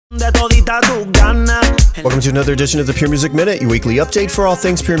Welcome to another edition of the Pure Music Minute, your weekly update for all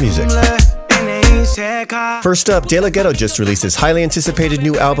things pure music. First up, Ghetto just released his highly anticipated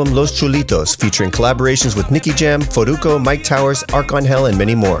new album Los Chulitos, featuring collaborations with Nicky Jam, Foruko, Mike Towers, Arcangel, and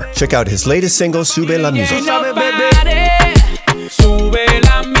many more. Check out his latest single, Sube la Music.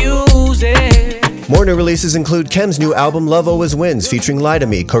 More new releases include Kem's new album Love Always Wins, featuring Lido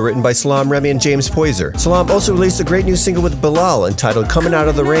Pimienta, co-written by Salaam Remi and James Poyser. Salaam also released a great new single with Bilal entitled Coming Out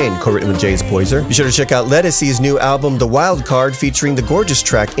of the Rain, co-written with James Poyser. Be sure to check out Ledisi's new album The Wild Card, featuring the gorgeous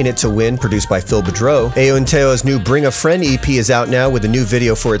track In It to Win, produced by Phil Beaudreau. Ayo Teo's new Bring a Friend EP is out now with a new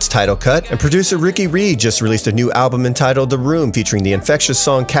video for its title cut. And producer Ricky Reed just released a new album entitled The Room, featuring the infectious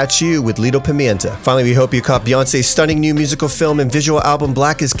song Catch You with Lido Pimienta. Finally, we hope you caught Beyonce's stunning new musical film and visual album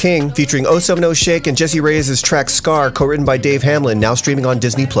Black is King, featuring 070 Shake and Jessie Reyes' track Scar, co-written by Dave Hamlin, now streaming on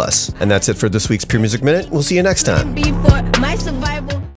Disney+. And that's it for this week's Pure Music Minute. We'll see you next time.